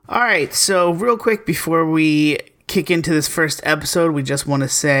All right, so real quick before we kick into this first episode, we just want to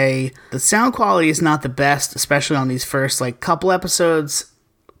say the sound quality is not the best, especially on these first couple episodes.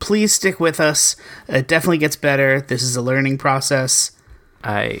 Please stick with us. It definitely gets better. This is a learning process.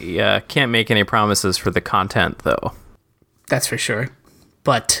 I can't make any promises for the content, though. That's for sure.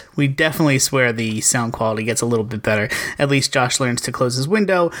 But we definitely swear the sound quality gets a little bit better. At least Josh learns to close his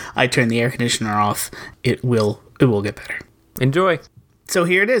window. I turn the air conditioner off. It will get better. Enjoy. So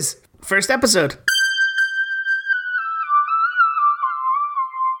here it is. First episode.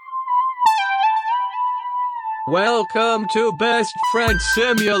 Welcome to Best Friend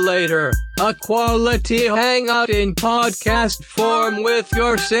Simulator, a quality hangout in podcast form with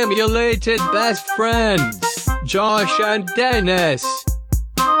your simulated best friends, Josh and Dennis.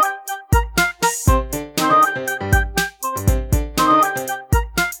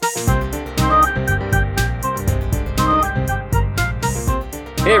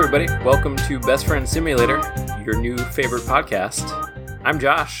 Hey everybody, welcome to Best Friend Simulator, your new favorite podcast. I'm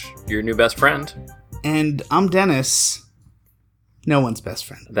Josh, your new best friend. And I'm Dennis. No one's best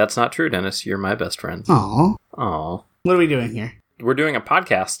friend. That's not true, Dennis. You're my best friend. Aw. Aw. What are we doing here? We're doing a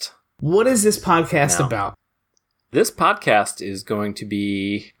podcast. What is this podcast Now, about? This podcast is going to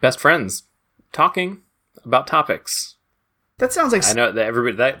be best friends talking about topics. That sounds like... I know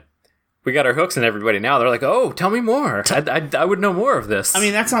that we got our hooks in everybody now. They're like, oh, tell me more. I would know more of this. I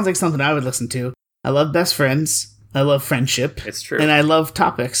mean, that sounds like something I would listen to. I love best friends. I love friendship. It's true. And I love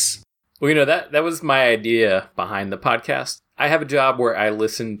topics. Well, that was my idea behind the podcast. I have a job where I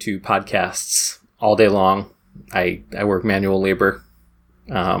listen to podcasts all day long. I work manual labor.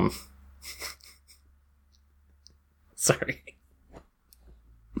 Sorry.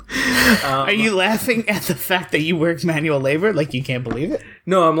 Are you laughing at the fact that you work manual labor? Like you can't believe it?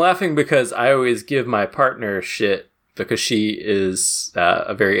 No, I'm laughing because I always give my partner shit because she is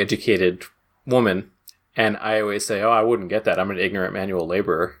a very educated woman. And I always say, oh, I wouldn't get that. I'm an ignorant manual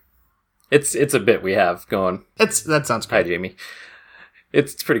laborer. It's a bit we have going. That sounds great. Hi, Jamie.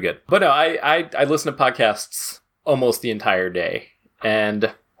 It's pretty good. But no, I listen to podcasts almost the entire day.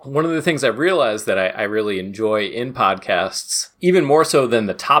 And one of the things I've realized that I really enjoy in podcasts, even more so than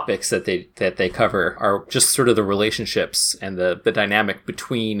the topics that they cover, are just sort of the relationships and the dynamic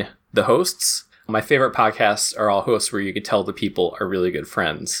between the hosts. My favorite podcasts are all hosts where you could tell the people are really good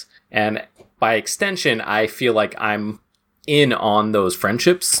friends. And by extension, I feel like I'm in on those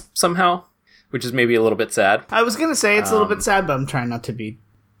friendships somehow, which is maybe a little bit sad. I was going to say it's a little bit sad, but I'm trying not to be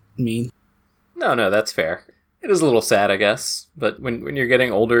mean. No, that's fair. It is a little sad, I guess. But when you're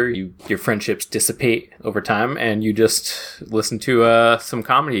getting older, your friendships dissipate over time, and you just listen to some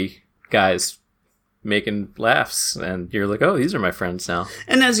comedy guys making laughs, and you're like, oh, these are my friends now.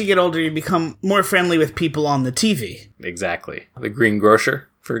 And as you get older, you become more friendly with people on the TV. Exactly. The Green Grocer,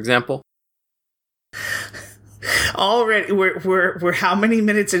 for example. Already, we're how many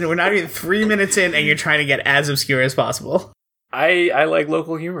minutes in? We're not even 3 minutes in, and you're trying to get as obscure as possible. I like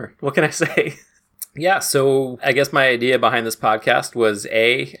local humor. What can I say? Yeah, so I guess my idea behind this podcast was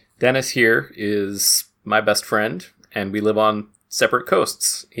Dennis here is my best friend, and we live on separate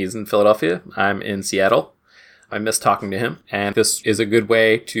coasts. He's in Philadelphia. I'm in Seattle. I miss talking to him, and this is a good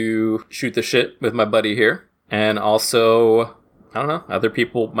way to shoot the shit with my buddy here, and also, I don't know, other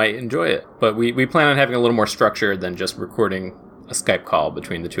people might enjoy it. But we plan on having a little more structure than just recording a Skype call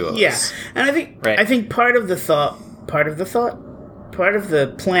between the two of us. Yeah, and I think part of the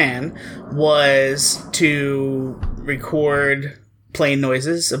plan was to record plane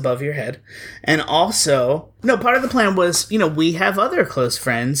noises above your head. And also, part of the plan was, we have other close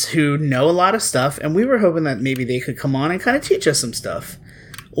friends who know a lot of stuff, and we were hoping that maybe they could come on and kind of teach us some stuff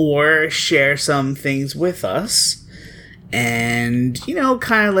or share some things with us. And,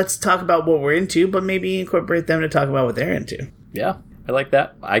 kind of let's talk about what we're into, but maybe incorporate them to talk about what they're into. Yeah, I like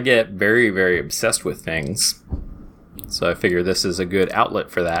that. I get very, very obsessed with things. So I figure this is a good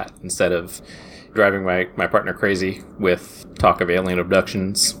outlet for that instead of driving my partner crazy with talk of alien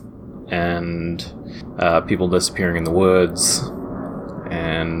abductions and people disappearing in the woods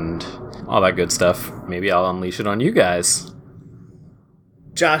and all that good stuff. Maybe I'll unleash it on you guys.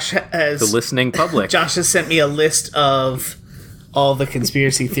 The listening public. Josh has sent me a list of all the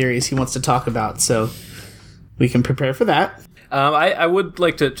conspiracy theories he wants to talk about, so we can prepare for that. I would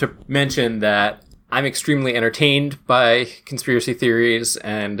like to mention that I'm extremely entertained by conspiracy theories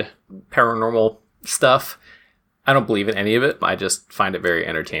and paranormal stuff. I don't believe in any of it. I just find it very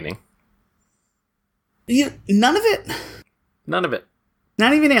entertaining. None of it? None of it.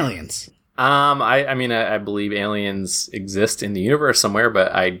 Not even aliens? I believe aliens exist in the universe somewhere,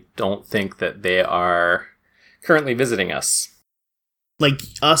 but I don't think that they are currently visiting us. Like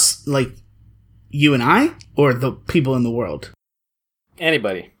us, like you and I, or the people in the world?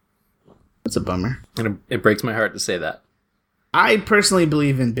 Anybody. That's a bummer. And it breaks my heart to say that. I personally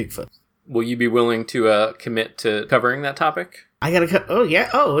believe in Bigfoot. Will you be willing to commit to covering that topic? I gotta cut. Oh yeah,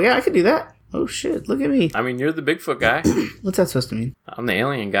 I could do that. Oh shit, look at me. I mean, you're the Bigfoot guy. What's that supposed to mean? I'm the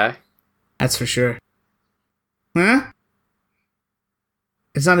alien guy. That's for sure. Huh?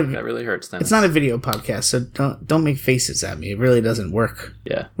 It's not a. That really hurts, then. It's not a video podcast, so don't make faces at me. It really doesn't work.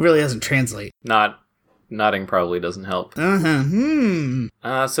 Yeah. It really doesn't translate. Nodding probably doesn't help.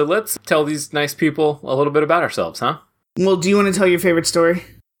 So let's tell these nice people a little bit about ourselves, huh? Well, do you want to tell your favorite story?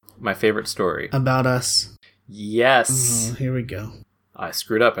 My favorite story. About us. Yes. Oh, here we go. I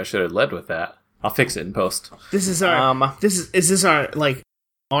screwed up. I should have led with that. I'll fix it in post. This is our. Is this our like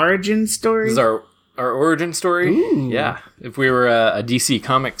origin story? This is our origin story. Ooh. Yeah. If we were a DC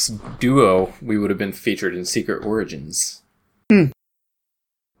Comics duo, we would have been featured in Secret Origins.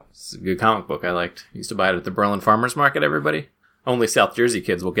 It's a good comic book I liked. Used to buy it at the Berlin Farmers Market, everybody. Only South Jersey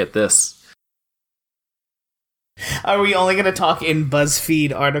kids will get this. Are we only going to talk in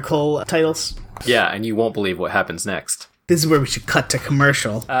BuzzFeed article titles? Yeah, and you won't believe what happens next. This is where we should cut to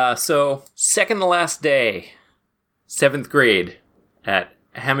commercial. So, second to last day, 7th grade at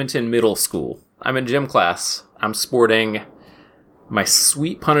Hamilton Middle School. I'm in gym class. I'm sporting my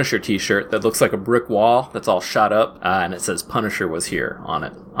sweet Punisher t-shirt that looks like a brick wall that's all shot up, and it says Punisher was here on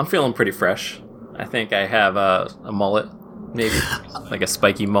it. I'm feeling pretty fresh. I think I have a mullet, maybe, like a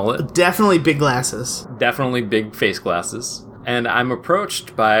spiky mullet. Definitely big glasses. Definitely big face glasses. And I'm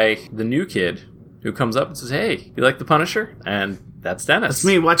approached by the new kid who comes up and says, "Hey, you like the Punisher?" And that's Dennis. That's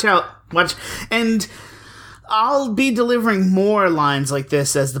me. Watch out. Watch. And I'll be delivering more lines like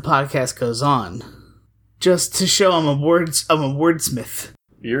this as the podcast goes on. Just to show I'm a wordsmith.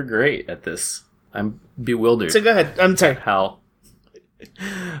 You're great at this. I'm bewildered. So go ahead. I'm sorry. How?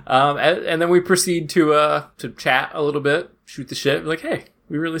 And then we proceed to chat a little bit, shoot the shit. Like, hey,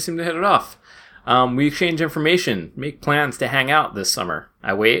 we really seem to hit it off. We exchange information, make plans to hang out this summer.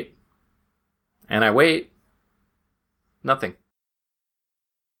 I wait. And I wait. Nothing.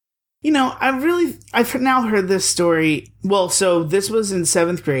 You know, I've now heard this story. Well, so this was in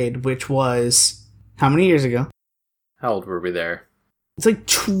 7th grade, which was how many years ago? How old were we there? It's like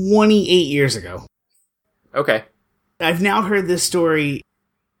 28 years ago. Okay. I've now heard this story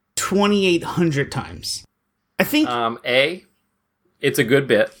 2,800 times. I think... it's a good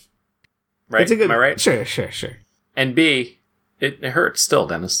bit. Right? It's a good, Am I right? Sure. And B, it hurts still,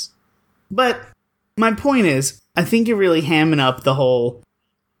 Dennis. But my point is, I think you're really hamming up the whole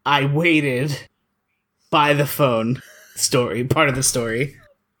I waited by the phone story, part of the story.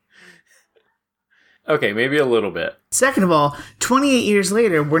 Okay, maybe a little bit. Second of all, 28 years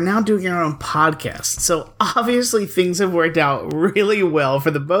later, we're now doing our own podcast. So obviously things have worked out really well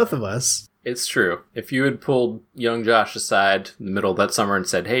for the both of us. It's true. If you had pulled young Josh aside in the middle of that summer and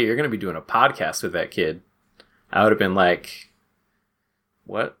said, "Hey, you're going to be doing a podcast with that kid," I would have been like,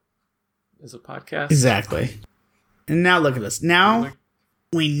 "What is a podcast?" Exactly. And now look at us. Now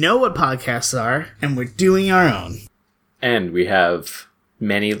we know what podcasts are, and we're doing our own. And we have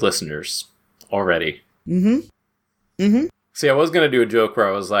many listeners already. See, I was going to do a joke where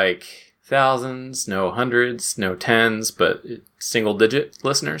I was like, thousands, no hundreds, no tens, but single-digit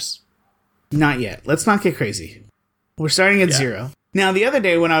listeners. Not yet. Let's not get crazy. We're starting at 0. Now, the other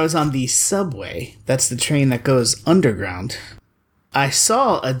day when I was on the subway, that's the train that goes underground, I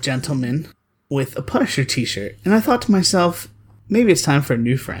saw a gentleman with a Punisher t-shirt, and I thought to myself, maybe it's time for a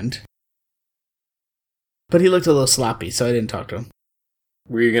new friend. But he looked a little sloppy, so I didn't talk to him.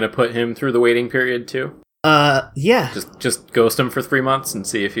 Were you going to put him through the waiting period, too? Yeah. Just ghost him for 3 months and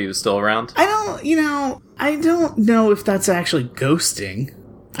see if he was still around? I don't know if that's actually ghosting.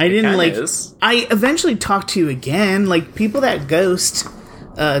 I didn't is. I eventually talked to you again. Like, people that ghost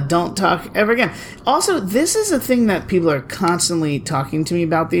don't talk ever again. Also, this is a thing that people are constantly talking to me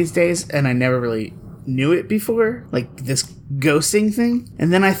about these days, and I never really knew it before. Like, this ghosting thing.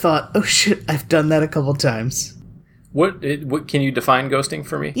 And then I thought, oh shit, I've done that a couple times. What can you define ghosting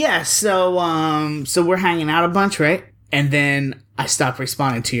for me? Yeah, so we're hanging out a bunch, right? And then I stop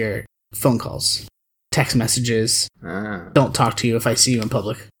responding to your phone calls, text messages. Don't talk to you if I see you in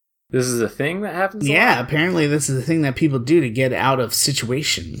public. This is a thing that happens a Yeah, lot? apparently this is a thing that people do to get out of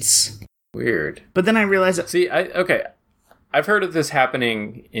situations. Weird. But then I realized that... See, I've heard of this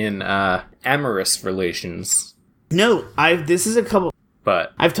happening in amorous relations. No, this is a couple...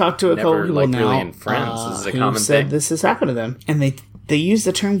 But I've talked to a couple never, people like, now really in friends. This is a who common said thing. this has happened to them. And they use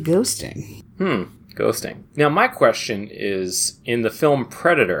the term ghosting. Ghosting. Now, my question is, in the film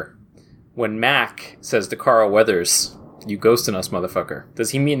Predator, when Mac says to Carl Weathers, You ghosting us, motherfucker.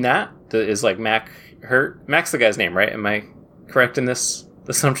 Does he mean that? Is like Mac hurt? Mac's the guy's name, right? Am I correct in this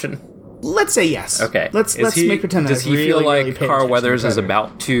assumption? Let's say yes. Okay. Let's make pretend that does he really, feel like really paid Carl attention to Weathers is Predator.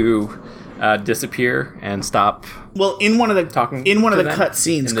 about to disappear and stop? Well, in one of the Talking cut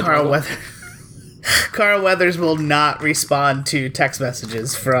scenes, in the Carl jungle? Carl Weathers will not respond to text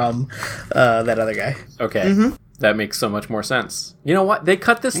messages from that other guy. Okay. Mm-hmm. That makes so much more sense. You know what? They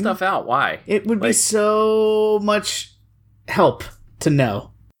cut this stuff out. Why? It would be Like- so much help to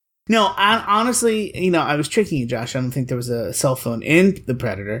know. No, honestly, I was tricking you, Josh. I don't think there was a cell phone in the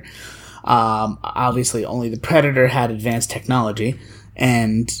Predator. Obviously, only the Predator had advanced technology,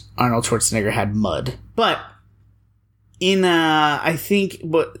 and Arnold Schwarzenegger had mud. But in that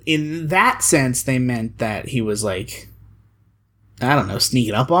sense, they meant that he was like, I don't know,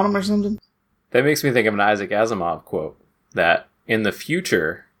 sneaking up on him or something. That makes me think of an Isaac Asimov quote that in the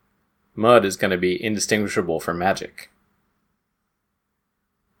future, mud is going to be indistinguishable from magic.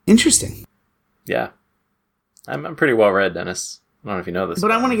 Interesting. Yeah. I'm pretty well read, Dennis. I don't know if you know this.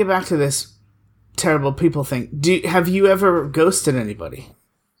 But I want to get back to this terrible people thing. Have you ever ghosted anybody?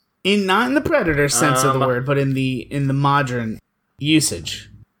 Not in the Predator sense of the word, but in the modern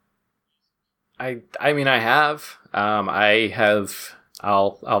usage. I mean, I have.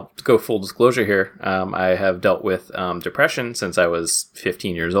 I'll go full disclosure here. I have dealt with depression since I was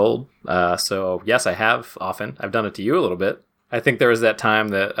 15 years old. So yes, I have often. I've done it to you a little bit. I think there was that time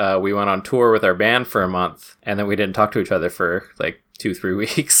that we went on tour with our band for a month, and then we didn't talk to each other for like 2-3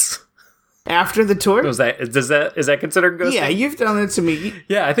 weeks. After the tour? Is that considered ghosting? Yeah, you've done it to me.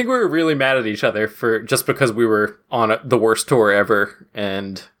 Yeah, I think we were really mad at each other just because we were on the worst tour ever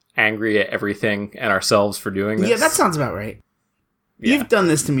and angry at everything and ourselves for doing this. Yeah, that sounds about right. Yeah. You've done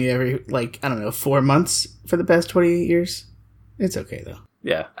this to me every, 4 months for the past 28 years. It's okay, though.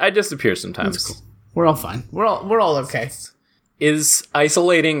 Yeah, I disappear sometimes. It's cool. We're all fine. We're all okay. Is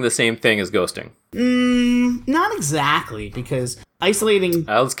isolating the same thing as ghosting? Not exactly, because isolating...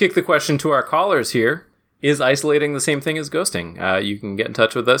 Let's kick the question to our callers here. Is isolating the same thing as ghosting? You can get in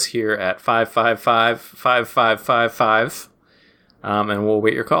touch with us here at 555-5555, and we'll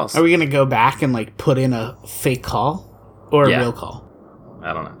wait your calls. Are we going to go back and, put in a fake call? Or a real call?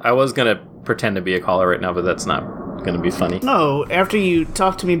 I don't know. I was going to pretend to be a caller right now, but that's not going to be funny. No, after you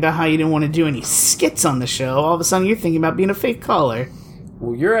talked to me about how you didn't want to do any skits on the show, all of a sudden you're thinking about being a fake caller.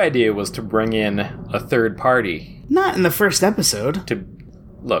 Well, your idea was to bring in a third party. Not in the first episode.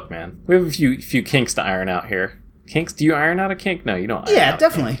 Look, man, we have a few kinks to iron out here. Kinks? Do you iron out a kink? No, you don't iron out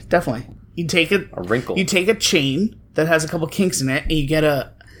definitely, a kink. definitely. You take a wrinkle. You take a chain that has a couple kinks in it, and you get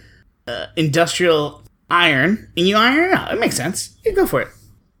a industrial iron, and you iron it out. It makes sense. You go for it.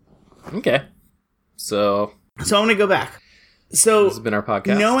 Okay. So I'm going to go back. So this has been our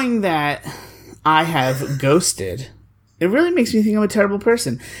podcast. Knowing that I have ghosted, it really makes me think I'm a terrible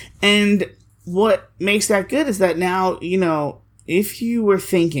person. And what makes that good is that now, if you were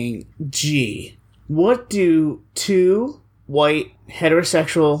thinking, gee, what do two white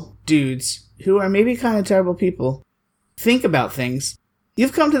heterosexual dudes who are maybe kind of terrible people think about things,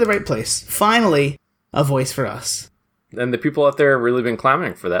 you've come to the right place. Finally, a voice for us. And the people out there have really been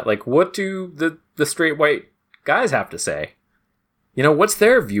clamoring for that. Like, what do the straight white guys have to say? What's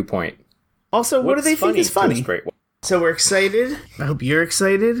their viewpoint? Also, what do they think is to funny? straight white? So we're excited. I hope you're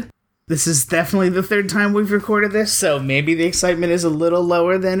excited. This is definitely the third time we've recorded this, so maybe the excitement is a little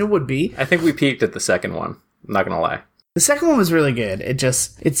lower than it would be. I think we peaked at the second one. I'm not going to lie. The second one was really good.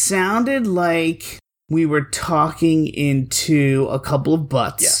 It sounded like we were talking into a couple of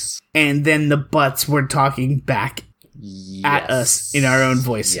butts. Yes. And then the butts were talking back at us in our own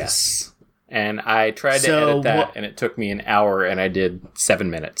voices. Yes. And I tried to edit that, and it took me an hour, and I did 7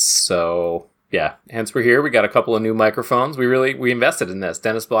 minutes. So, yeah. Hence, we're here. We got a couple of new microphones. We invested in this.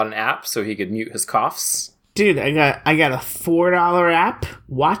 Dennis bought an app so he could mute his coughs. Dude, I got a $4 app.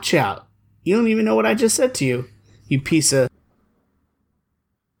 Watch out. You don't even know what I just said to you. You piece of...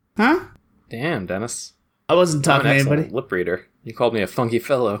 Huh? Damn, Dennis. I wasn't talking to anybody. Lip reader. You called me a funky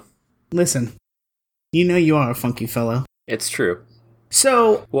fellow. Listen, you know you are a funky fellow. It's true.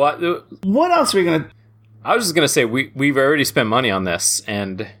 So, what else are we going to... I was just going to say, we've already spent money on this,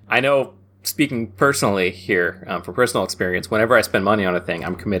 and I know, speaking personally here, for personal experience, whenever I spend money on a thing,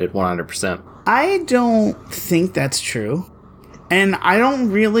 I'm committed 100%. I don't think that's true. And I don't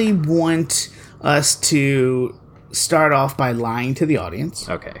really want us to start off by lying to the audience.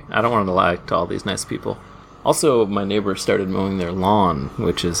 Okay, I don't want to lie to all these nice people. Also, my neighbor started mowing their lawn,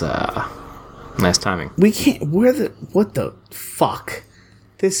 which is nice timing. We can't... What the fuck?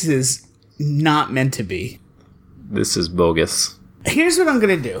 This is not meant to be. This is bogus. Here's what I'm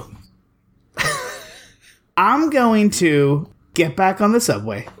gonna do. I'm going to get back on the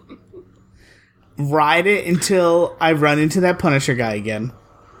subway, ride it until I run into that Punisher guy again,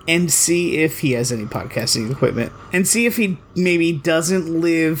 and see if he has any podcasting equipment, and see if he maybe doesn't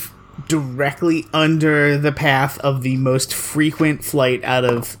live directly under the path of the most frequent flight out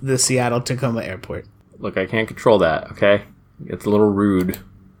of the Seattle-Tacoma airport. Look, I can't control that, okay? It's a little rude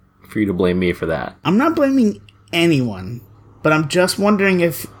for you to blame me for that. I'm not blaming anyone, but I'm just wondering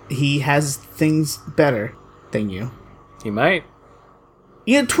if he has things better than you. He might.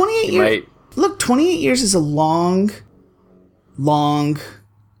 Yeah, 28 He years. might. Look, 28 years is a long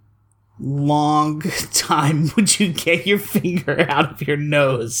time. Would you get your finger out of your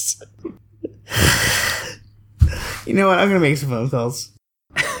nose? You know what? I'm gonna make some phone calls.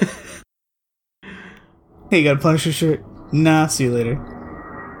 Hey, you got a Punisher shirt? Nah, see you later.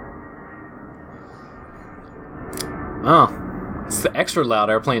 Oh, it's the extra loud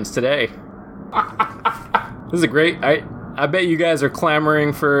airplanes today. This is a great. I bet you guys are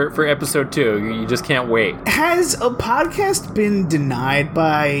clamoring for episode 2. You just can't wait. Has a podcast been denied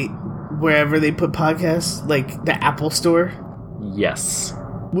by wherever they put podcasts, like the Apple Store? Yes.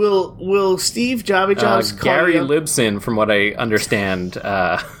 Will Steve Jobby Jobs call Gary you up? Libson, from what I understand,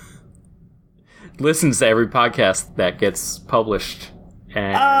 listens to every podcast that gets published,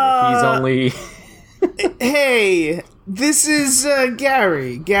 and he's only. Hey, this is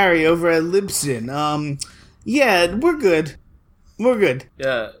Gary over at Libsyn. Yeah, we're good. We're good.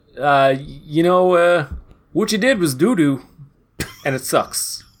 What you did was doo-doo, and it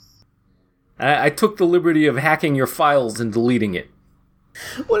sucks. I took the liberty of hacking your files and deleting it.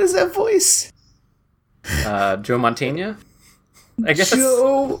 What is that voice? Joe Montana? I guess.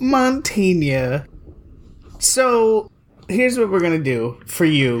 Joe Montana. So, here's what we're gonna do for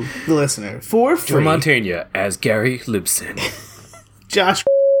you, the listener. For free. Joe Montana as Gary Libson. Josh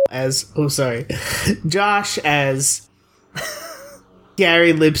as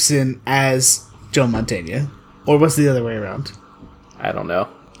Gary Libson as Joe Montana. Or what's the other way around? I don't know.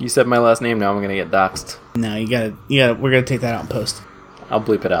 You said my last name, now I'm gonna get doxxed. No, you gotta, we're gonna take that out in post. I'll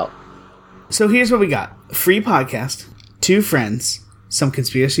bleep it out. So here's what we got. Free podcast, 2 friends, some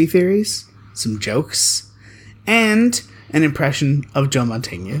conspiracy theories, some jokes, and an impression of Joe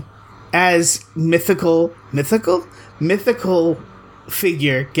Montana as mythical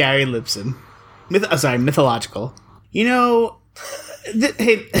figure Gary Libson. Mythological. You know,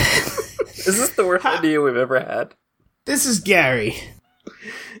 hey, Is this the worst idea we've ever had? this is Gary.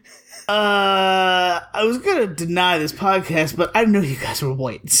 I was gonna deny this podcast, but I know you guys were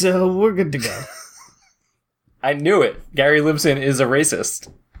white, so we're good to go. I knew it. Gary Libson is a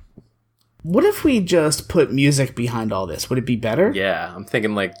racist. What if we just put music behind all this? Would it be better? Yeah, I'm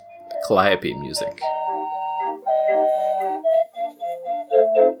thinking like Calliope music.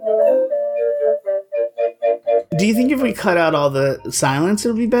 Do you think if we cut out all the silence,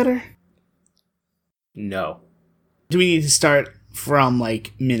 it'll be better? No. Do we need to start from,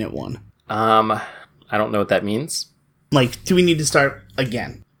 like, minute 1? I don't know what that means. Like, do we need to start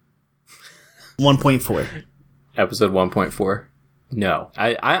again? 1.4. Episode 1.4. No.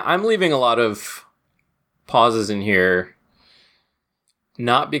 I'm leaving a lot of pauses in here,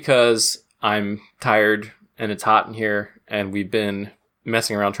 not because I'm tired and it's hot in here and we've been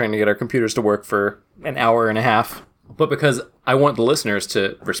messing around trying to get our computers to work for an hour and a half, but because I want the listeners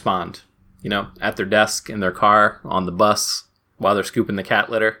to respond, you know, at their desk, in their car, on the bus, while they're scooping the cat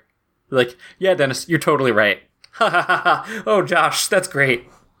litter. Like, yeah, Dennis, you're totally right. Ha ha ha ha. Oh, Josh, that's great.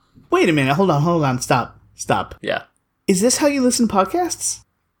 Wait a minute. Hold on. Stop. Yeah. Is this how you listen to podcasts?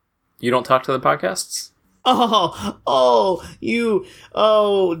 You don't talk to the podcasts?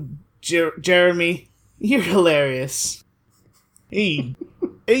 Jeremy, you're hilarious. Hey,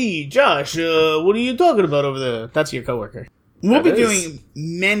 Josh, what are you talking about over there? That's your coworker. We'll be doing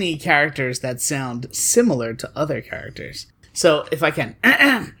many characters that sound similar to other characters. So, if I can.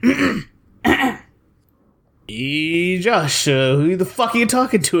 Hey, Josh, who the fuck are you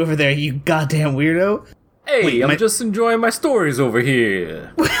talking to over there, you goddamn weirdo? Hey, I'm just enjoying my stories over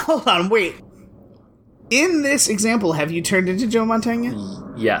here. Hold on, wait. In this example, have you turned into Joe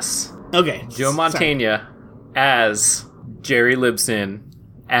Montana? Yes. Okay. Joe Montana as Jerry Libson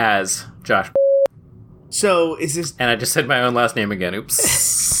as Josh. So, is this... And I just said my own last name again.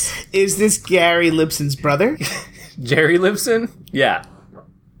 Oops. Is this Gary Libson's brother? Jerry Libson? Yeah.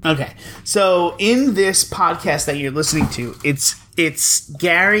 Okay. So, in this podcast that you're listening to, it's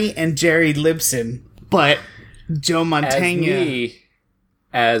Gary and Jerry Libson, but Joe Montana... As me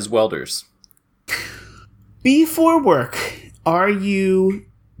as welders. Before work, are you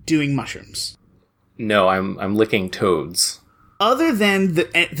doing mushrooms? No, I'm licking toads. other than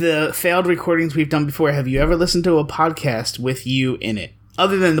the failed recordings we've done before, have you ever listened to a podcast with you in it?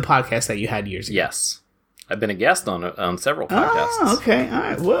 Other than the podcast that you had years ago? Yes. I've been a guest on several podcasts. Oh, okay. All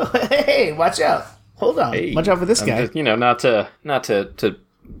right. Well, hey, watch out. Hold on. Hey, watch out for this guy. Just, not to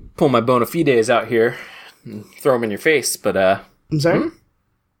pull my bona fides out here and throw them in your face, but I'm sorry?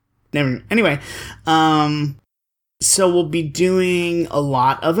 Never. Anyway, so we'll be doing a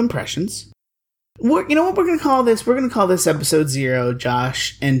lot of impressions. You know what we're going to call this? We're going to call this episode 0,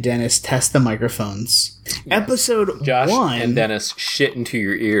 Josh and Dennis test the microphones. Yes. Episode Josh 1... and Dennis shit into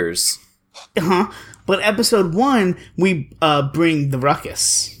your ears. Uh-huh. But episode 1, we bring the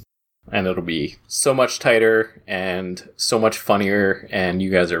ruckus. And it'll be so much tighter and so much funnier, and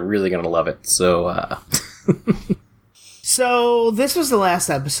you guys are really going to love it. So, So, this was the last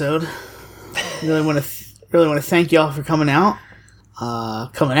episode. Really want to thank y'all for coming out.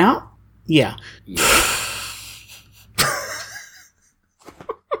 Coming out? Yeah.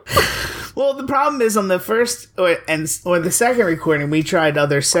 Well, the problem is on the first or the second recording, we tried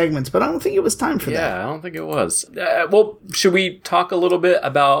other segments, but I don't think it was time for that. Yeah, I don't think it was. Well, should we talk a little bit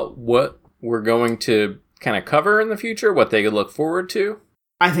about what we're going to kind of cover in the future, what they could look forward to?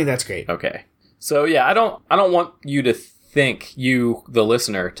 I think that's great. Okay. So, yeah, I don't want you to think, you, the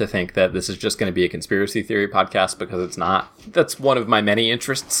listener, to think that this is just going to be a conspiracy theory podcast, because it's not. That's one of my many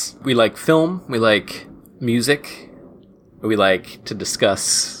interests. We like film, we like music, we like to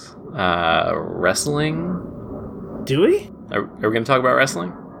discuss wrestling. Do we? Are we going to talk about wrestling?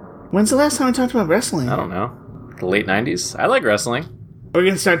 When's the last time we talked about wrestling? I don't know. The late 90s? I like wrestling. We're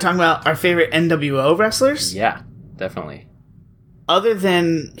going to start talking about our favorite NWO wrestlers? Yeah, definitely. Other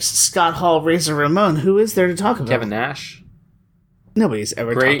than Scott Hall, Razor Ramon, who is there to talk about? Kevin Nash. Nobody's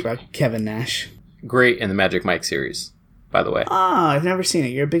ever talked about Kevin Nash. Great in the Magic Mike series, by the way. I've never seen it.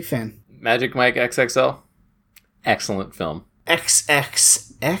 You're a big fan. Magic Mike XXL? Excellent film.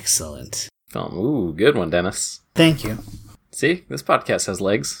 Excellent. Film. Ooh, good one, Dennis. Thank you. See, this podcast has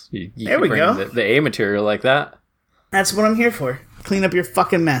legs. You there we go. The A material like that. That's what I'm here for. Clean up your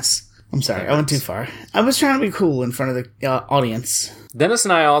fucking mess. I'm sorry, I went too far. I was trying to be cool in front of the audience. Dennis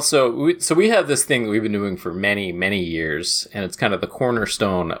and I also, we have this thing that we've been doing for many, many years, and it's kind of the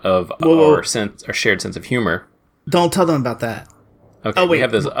cornerstone of our shared sense of humor. Don't tell them about that. Okay, we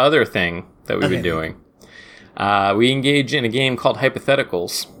have this other thing that we've been doing. We engage in a game called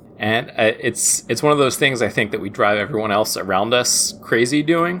Hypotheticals, and it's one of those things I think that we drive everyone else around us crazy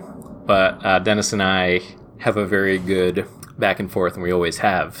doing, but Dennis and I have a very good back and forth, and we always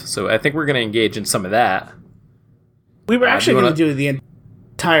have. So I think we're going to engage in some of that. We were actually going to do the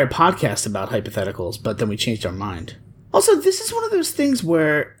entire podcast about hypotheticals, but then we changed our mind. Also, this is one of those things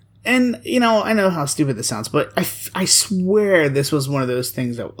where, and I know how stupid this sounds, but I swear this was one of those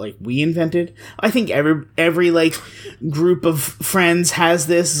things that we invented. I think every group of friends has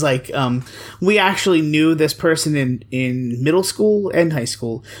this. We actually knew this person in middle school and high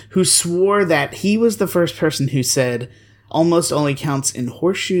school who swore that he was the first person who said almost only counts in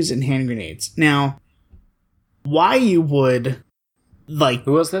horseshoes and hand grenades. Now, why you would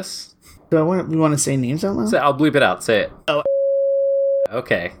Who was this? Do we want to say names out loud? I'll bleep it out. Say it. Oh.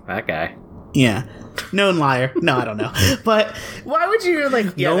 Okay, that guy. Yeah. Known liar. No, I don't know. But why would you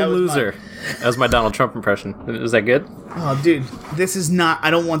known loser. That was my Donald Trump impression. Is that good? Oh, dude. This is not...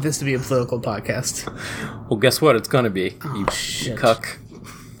 I don't want this to be a political podcast. Well, guess what? It's gonna be. Oh, you shit. Cuck.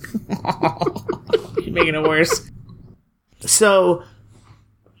 You're making it worse. So,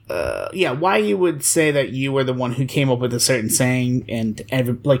 why you would say that you were the one who came up with a certain saying and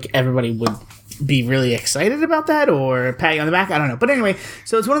everybody would be really excited about that or pat you on the back? I don't know. But anyway,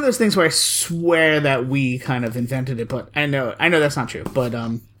 so it's one of those things where I swear that we kind of invented it, but I know that's not true. But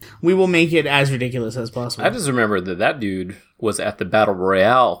we will make it as ridiculous as possible. I just remember that dude was at the Battle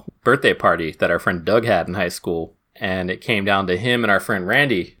Royale birthday party that our friend Doug had in high school. And it came down to him and our friend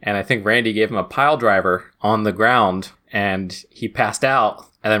Randy. And I think Randy gave him a pile driver on the ground and he passed out.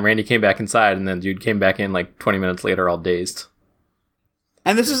 And then Randy came back inside and then dude came back in 20 minutes later all dazed.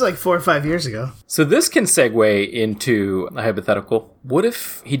 And this is 4 or 5 years ago. So this can segue into a hypothetical. What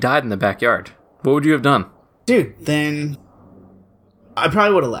if he died in the backyard? What would you have done? Dude, then I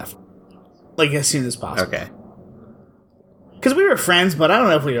probably would have left. As soon as possible. Okay. Because we were friends, but I don't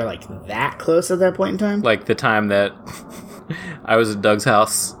know if we were that close at that point in time. The time that I was at Doug's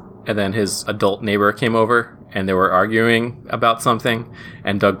house and then his adult neighbor came over and they were arguing about something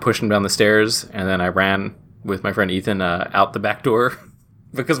and Doug pushed him down the stairs and then I ran with my friend Ethan out the back door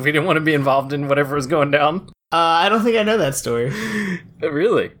because we didn't want to be involved in whatever was going down. I don't think I know that story.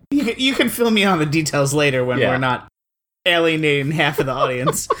 Really? You can fill me on the details later when we're not alienating half of the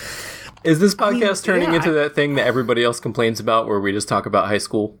audience. Is this podcast turning yeah, into that thing that everybody else complains about where we just talk about high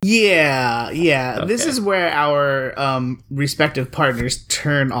school? Yeah. Okay. This is where our respective partners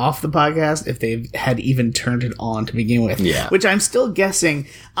turn off the podcast if they had even turned it on to begin with. Yeah. Which I'm still guessing.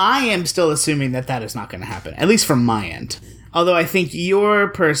 I am still assuming that is not going to happen, at least from my end. Although I think your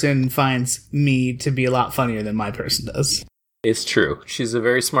person finds me to be a lot funnier than my person does. It's true. She's a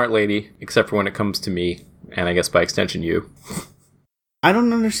very smart lady, except for when it comes to me, and I guess by extension you. I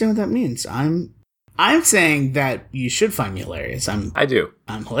don't understand what that means. I'm saying that you should find me hilarious. I do.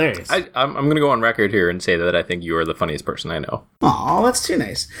 I'm hilarious. I'm going to go on record here and say that I think you are the funniest person I know. Aw, that's too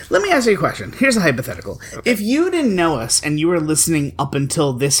nice. Let me ask you a question. Here's a hypothetical. Okay. If you didn't know us and you were listening up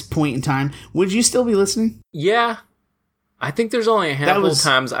until this point in time, would you still be listening? Yeah. I think there's only a handful of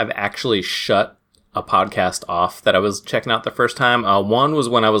times I've actually shut a podcast off that I was checking out the first time. One was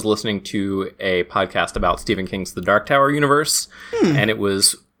when I was listening to a podcast about Stephen King's The Dark Tower universe, and it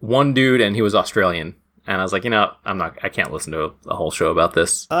was one dude and he was Australian. And I was like, I can't listen to a whole show about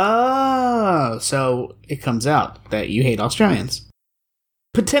this. Oh, so it comes out that you hate Australians.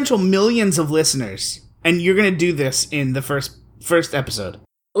 Potential millions of listeners, and you're going to do this in the first episode.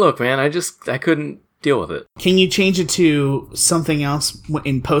 Look, man, I couldn't deal with it. Can you change it to something else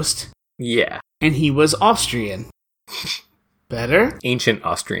in post? Yeah. And he was Austrian. Better? Ancient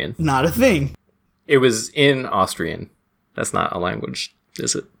Austrian. Not a thing. It was in Austrian. That's not a language,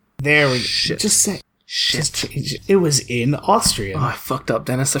 is it? There we go. Shit. Just say. Shit. Just change it. It was in Austrian. Oh, I fucked up,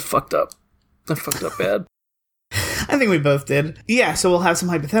 Dennis. I fucked up bad. I think we both did. Yeah, so we'll have some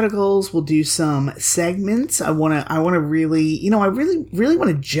hypotheticals. We'll do some segments. I want to really, I really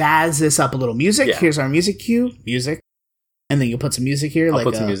want to jazz this up a little. Music. Yeah. Here's our music cue. Music. And then you'll put some music here. I'll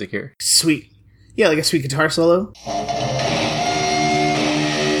put some music here. Sweet. Yeah, like a sweet guitar solo.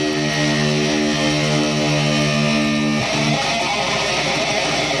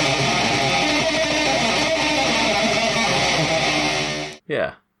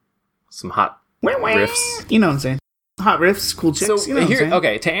 Yeah. Some hot riffs. You know what I'm saying. Hot riffs, cool chicks. So you know what I'm saying.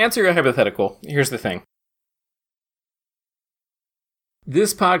 okay, to answer your hypothetical, here's the thing.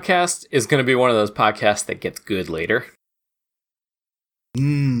 This podcast is going to be one of those podcasts that gets good later.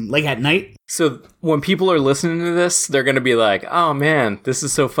 Like at night? So when people are listening to this, they're going to be like, oh man, this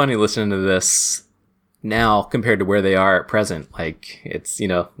is so funny listening to this now compared to where they are at present. Like, it's,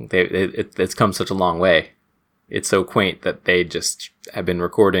 it's come such a long way. It's so quaint that they just have been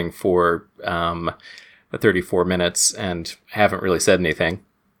recording for 34 minutes and haven't really said anything.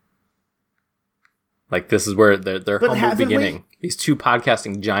 Like, this is where their humble beginning. These two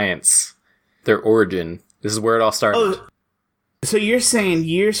podcasting giants, their origin, this is where it all started. Oh, so you're saying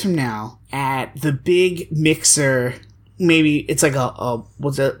years from now at the big mixer, maybe it's like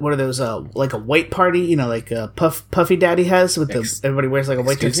what are those, like a white party, like a Puffy Daddy has with everybody wears like a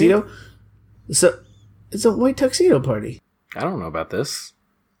white tuxedo? So it's a white tuxedo party. I don't know about this.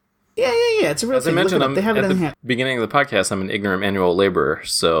 Yeah. It's a real thing. As I mentioned, they have it at in the beginning of the podcast, I'm an ignorant manual laborer,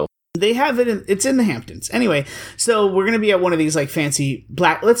 so... They have it it's in the Hamptons. Anyway, so we're going to be at one of these like fancy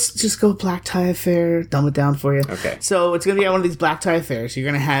let's just go black tie affair, dumb it down for you. Okay. So it's going to be at one of these black tie affairs. You're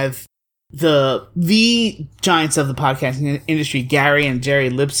going to have the giants of the podcasting industry, Gary and Jerry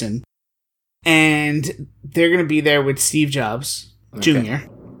Lipson, and they're going to be there with Steve Jobs Jr.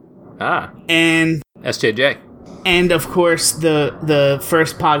 And SJJ. And of course the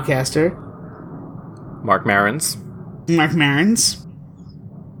first podcaster, Mark Marins.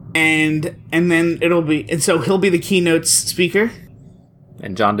 And then so he'll be the keynote speaker.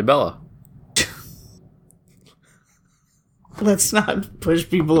 And John DeBella. Let's not push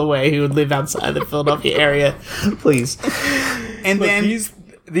people away who live outside the Philadelphia area, please. And Look, then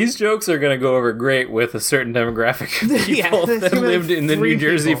these jokes are going to go over great with a certain demographic of people that lived in the New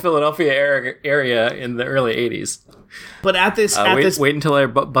Jersey, Philadelphia area in the early 80s. But wait until I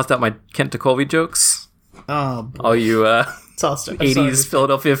bust out my Kent Tekulve jokes. Oh, boy. All you it's all 80s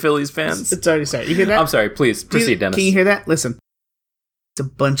Philadelphia Phillies fans. It's already started. You hear that? I'm sorry, please proceed, Dennis. Can you hear that? Listen. It's a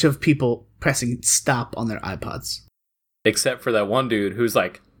bunch of people pressing stop on their iPods. Except for that one dude who's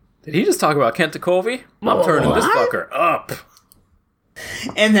like, did he just talk about Kent Tekulve? I'm turning this fucker up.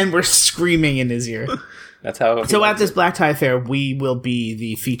 And then we're screaming in his ear. That's how. So at this black tie fair, we will be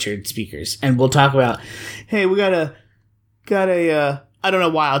the featured speakers, and we'll talk about, hey, we got a. I don't know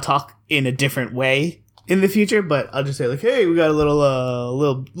why I'll talk in a different way in the future, but I'll just say like, hey, we got a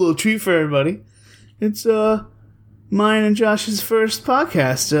little treat for everybody. It's mine and Josh's first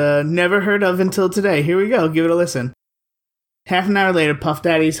podcast, never heard of until today. Here we go, give it a listen. Half an hour later, Puff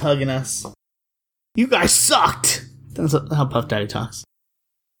Daddy's hugging us. You guys sucked. That's how Puff Daddy talks.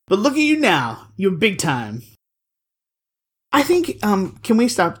 But look at you now. You're big time. I think, can we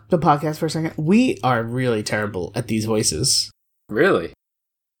stop the podcast for a second? We are really terrible at these voices. Really?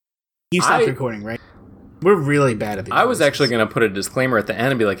 You stopped recording, right? We're really bad at these voices. I was actually going to put a disclaimer at the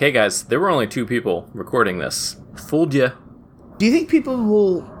end and be like, hey guys, there were only 2 people recording this. Fooled ya. Do you think people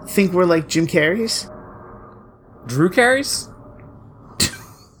will think we're like Jim Carrey's? Drew Carey's?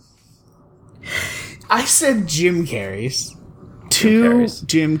 I said Jim Carrey's. 2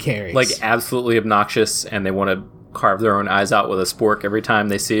 Jim Carreys. Like absolutely obnoxious, and they want to carve their own eyes out with a spork every time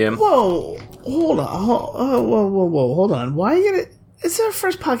they see him. Whoa, hold on. Whoa, hold on. Why are you gonna... It's our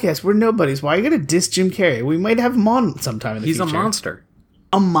first podcast. We're nobodies. Why are you gonna diss Jim Carrey? We might have him on sometime in the future. He's a monster.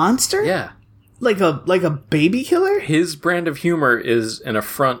 A monster? Yeah. Like a baby killer? His brand of humor is an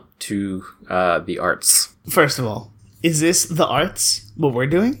affront to the arts. First of all, is this the arts, what we're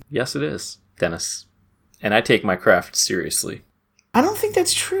doing? Yes, it is, Dennis. And I take my craft seriously. I don't think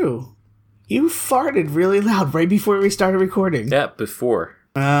that's true. You farted really loud right before we started recording. Yeah, before.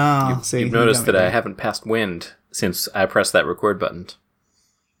 Oh, You've noticed that I haven't passed wind since I pressed that record button.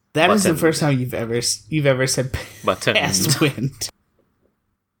 That is the first time you've ever said button. Past wind.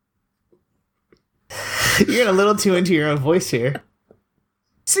 You're getting a little too into your own voice here.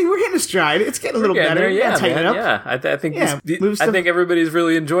 See, we're hitting a stride. It's getting a little better. Yeah, tighten it up. Yeah, I think I think everybody's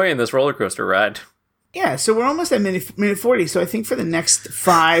really enjoying this roller coaster ride. Yeah, so we're almost at minute 40. So I think for the next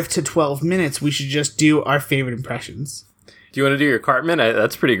 5 to 12 minutes, we should just do our favorite impressions. Do you want to do your Cartman?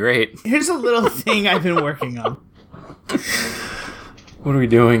 That's pretty great. Here's a little thing I've been working on. What are we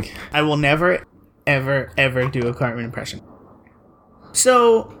doing? I will never, ever, ever do a Cartman impression.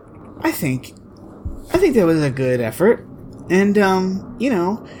 So I think that was a good effort. And,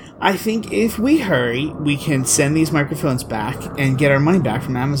 I think if we hurry, we can send these microphones back and get our money back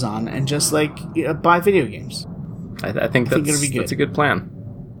from Amazon and just, buy video games. I think it'll be good. That's a good plan.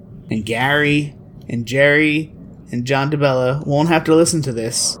 And Gary and Jerry and John DeBella won't have to listen to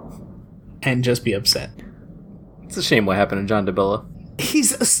this and just be upset. It's a shame what happened to John DeBella.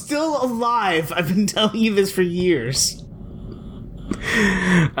 He's still alive. I've been telling you this for years.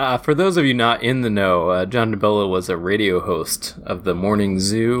 For those of you not in the know, John DeBella was a radio host of the Morning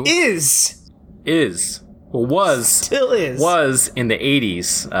Zoo. Still is. Was in the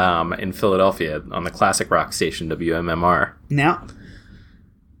 80s in Philadelphia on the classic rock station WMMR. Now,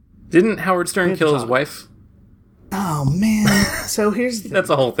 didn't Howard Stern kill his wife? Oh, man. So here's the That's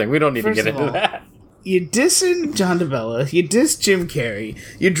the whole thing. We don't need to get into that. You're dissing John DeBella. You diss Jim Carrey.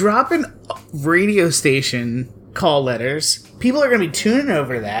 You're dropping radio station call letters. People are going to be tuning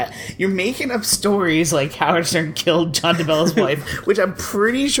over to that. You're making up stories like Howard Stern killed John DeBella's wife, which I'm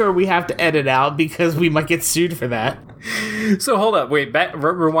pretty sure we have to edit out because we might get sued for that. So hold up. Wait,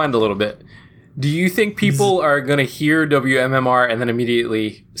 rewind a little bit. Do you think people are going to hear WMMR and then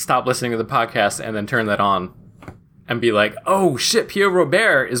immediately stop listening to the podcast and then turn that on and be like, oh shit, Pierre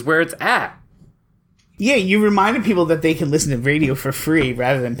Robert is where it's at? Yeah, you reminded people that they can listen to radio for free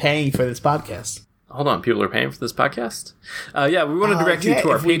rather than paying for this podcast. Hold on, people are paying for this podcast? Yeah, we want to direct you to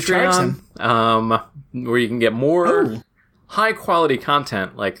our Patreon, where you can get more high-quality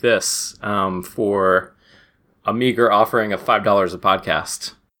content like this for a meager offering of $5 a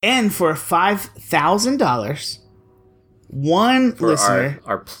podcast. And for $5,000, one listener...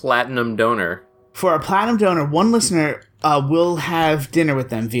 Our platinum donor. For our platinum donor, one listener will have dinner with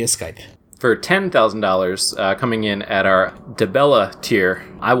them via Skype. For $10,000 coming in at our DeBella tier,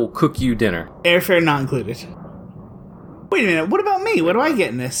 I will cook you dinner. Airfare not included. Wait a minute, what about me? What do I get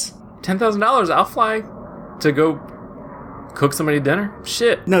in this? $10,000, I'll fly to go cook somebody dinner?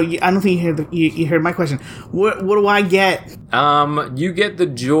 Shit. No, I don't think you heard my question. What do I get? You get the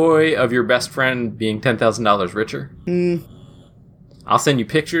joy of your best friend being $10,000 richer. I'll send you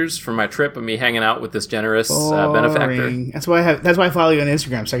pictures from my trip of me hanging out with this generous benefactor. That's why I follow you on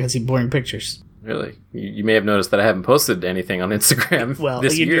Instagram, so I can see boring pictures. Really? You may have noticed that I haven't posted anything on Instagram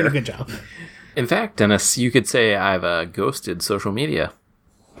this year. You're doing a good job. In fact, Dennis, you could say I've ghosted social media.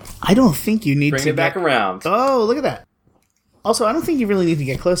 I don't think you need Bring it back around. Oh, look at that. Also, I don't think you really need to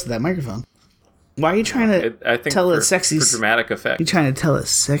get close to that microphone. Why are you trying to tell a sexy... for dramatic effect. You're trying to tell a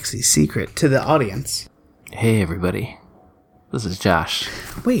sexy secret to the audience. Hey, everybody. This is Josh.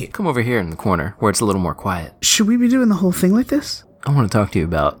 Wait. Come over here in the corner where it's a little more quiet. Should we be doing the whole thing like this? I want to talk to you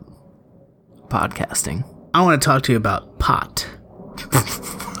about podcasting. I want to talk to you about pot.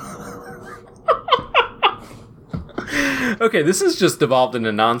 Okay, this has just devolved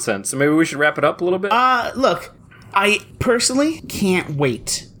into nonsense, so maybe we should wrap it up a little bit? Look, I personally can't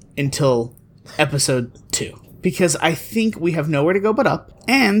wait until episode 2. Because I think we have nowhere to go but up,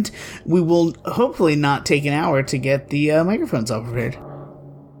 and we will hopefully not take an hour to get the microphones all prepared.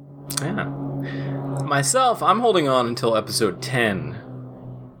 Yeah. Myself, I'm holding on until episode 10.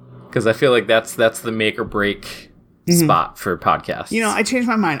 Because I feel like that's the make or break spot for podcasts. You know, I changed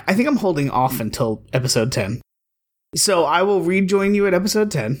my mind. I think I'm holding off until episode 10. So I will rejoin you at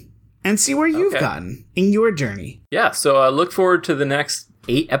episode 10 and see where you've gotten in your journey. Yeah, so look forward to the next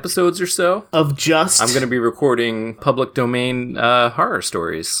 8 episodes or so. Of just... I'm going to be recording public domain horror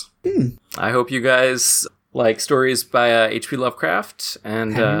stories. I hope you guys like stories by H.P. Lovecraft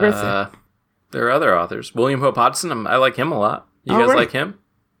and there are other authors. William Hope Hodgson, I like him a lot. You guys like him?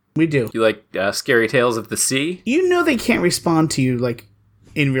 We do. You like Scary Tales of the Sea? You know they can't respond to you, like,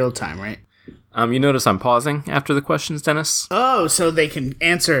 in real time, right? You notice I'm pausing after the questions, Dennis? Oh, so they can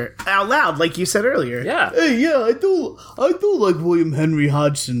answer out loud, like you said earlier. Yeah. Hey, yeah, I do like William Henry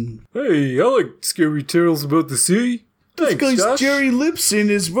Hodgson. Hey, I like Scary Tales about the Sea. This guy's Jerry Lipson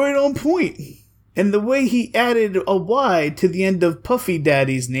is right on point. And the way he added a Y to the end of Puffy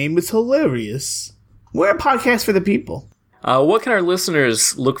Daddy's name is hilarious. We're a podcast for the people. What can our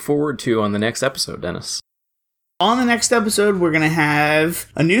listeners look forward to on the next episode, Dennis? On the next episode, we're going to have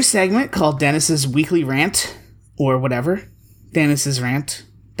a new segment called Dennis's Weekly Rant, or whatever. Dennis's Rant.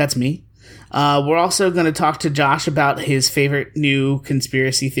 That's me. We're also going to talk to Josh about his favorite new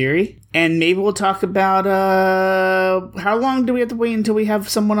conspiracy theory. And maybe we'll talk about, how long do we have to wait until we have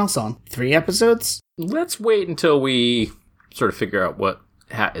someone else on? 3 episodes? Let's wait until we sort of figure out what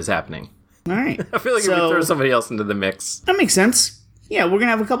is happening. All right. I feel like if we throw somebody else into the mix. That makes sense. Yeah, we're going to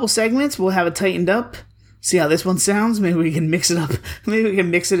have a couple segments. We'll have it tightened up. See how this one sounds? Maybe we can mix it up. Maybe we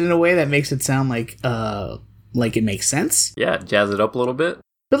can mix it in a way that makes it sound like it makes sense. Yeah, jazz it up a little bit.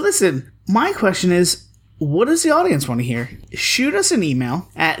 But listen, my question is, what does the audience want to hear? Shoot us an email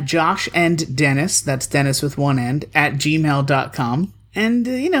at joshanddennis, that's Dennis with one N, at gmail.com. And,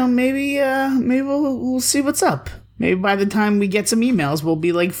 maybe we'll see what's up. Maybe by the time we get some emails, we'll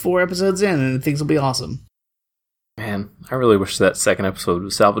be like 4 episodes in and things will be awesome. Man, I really wish that second episode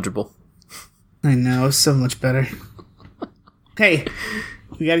was salvageable. I know, it's so much better. Hey,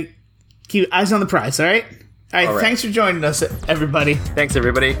 we gotta keep eyes on the prize, all right? All right, thanks for joining us, everybody. Thanks,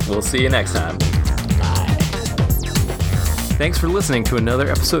 everybody. We'll see you next time. Bye. Thanks for listening to another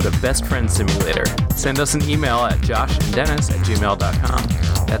episode of Best Friend Simulator. Send us an email at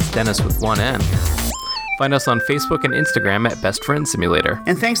joshanddennis@gmail.com. That's Dennis with one N. Find us on Facebook and Instagram at Best Friend Simulator.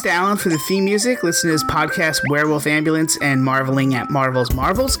 And thanks to Alan for the theme music. Listen to his podcast, Werewolf Ambulance, and marveling at Marvel's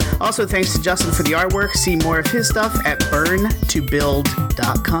Marvels. Also, thanks to Justin for the artwork. See more of his stuff at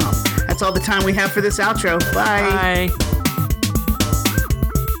burntobuild.com. That's all the time we have for this outro. Bye. Bye.